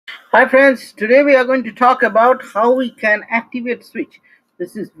Hi friends, today we are going to talk about how we can activate switch.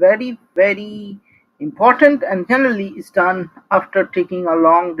 This is very important and generally is done after taking a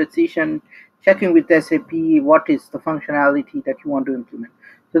long decision, checking with SAP what is the functionality that you want to implement.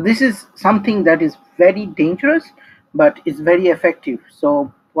 So this is something that is very dangerous but is very effective.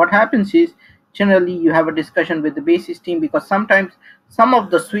 So what happens is generally you have a discussion with the basis team because sometimes some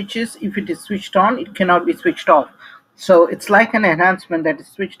of the switches, if it is switched on, it cannot be switched off. So it's like an enhancement that is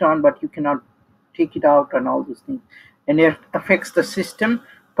switched on but you cannot take it out and all those things, and it affects the system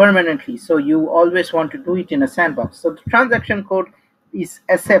permanently. So you always want to do it in a sandbox. So the transaction code is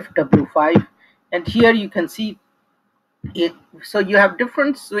SFW5, and here you can see it. So you have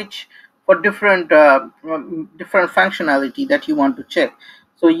different switch for different functionality that you want to check.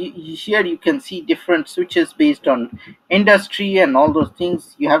 So here you can see different switches based on industry and all those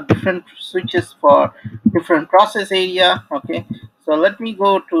things. You have different switches for different process area. Okay, so let me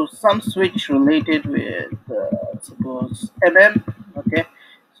go to some switch related with suppose okay.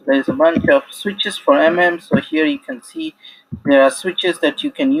 So there is a bunch of switches for So here you can see there are switches that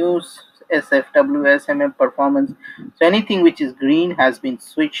you can use: SFW, performance. So anything which is green has been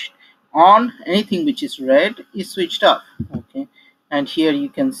switched on, anything which is red is switched off. Okay, and here you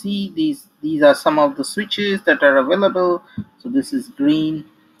can see these are some of the switches that are available. So this is green.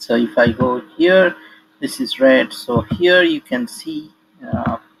 So if I go here, this is red. So uh, here you can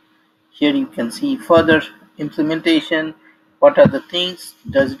see further implementation. What are the things?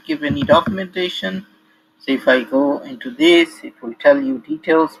 Does it give any documentation? So if I go into this, it will tell you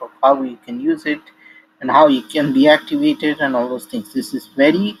details of how you can use it and how it can be activated and all those things. This is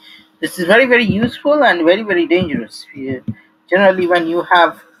very useful and very dangerous. Generally, when you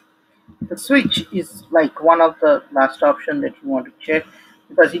have the switch is like one of the last option that you want to check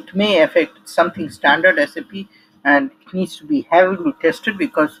because it may affect something standard SAP, and it needs to be heavily tested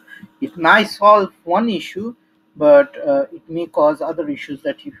because it might solve one issue, but it may cause other issues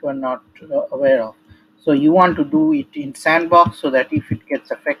that if you are not aware of. So you want to do it in sandbox so that if it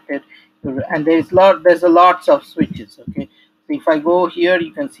gets affected, and there's a lots of switches. Okay, so if I go here,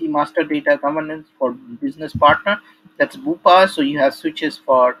 you can see master data governance for business partner. That's BUPA. So you have switches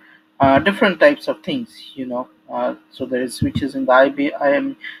for different types of things, so there is switches in the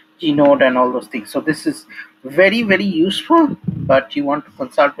IMG node and all those things. So this is very useful, but you want to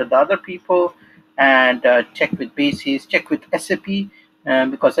consult with other people and check with basis, check with SAP,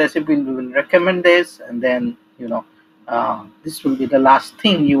 because SAP will recommend this, and then this will be the last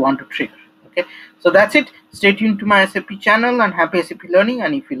thing you want to trigger. Okay, so that's it. Stay tuned to my SAP channel and happy SAP learning,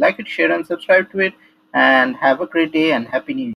 and if you like it, share and subscribe to it, and have a great day and happy new year.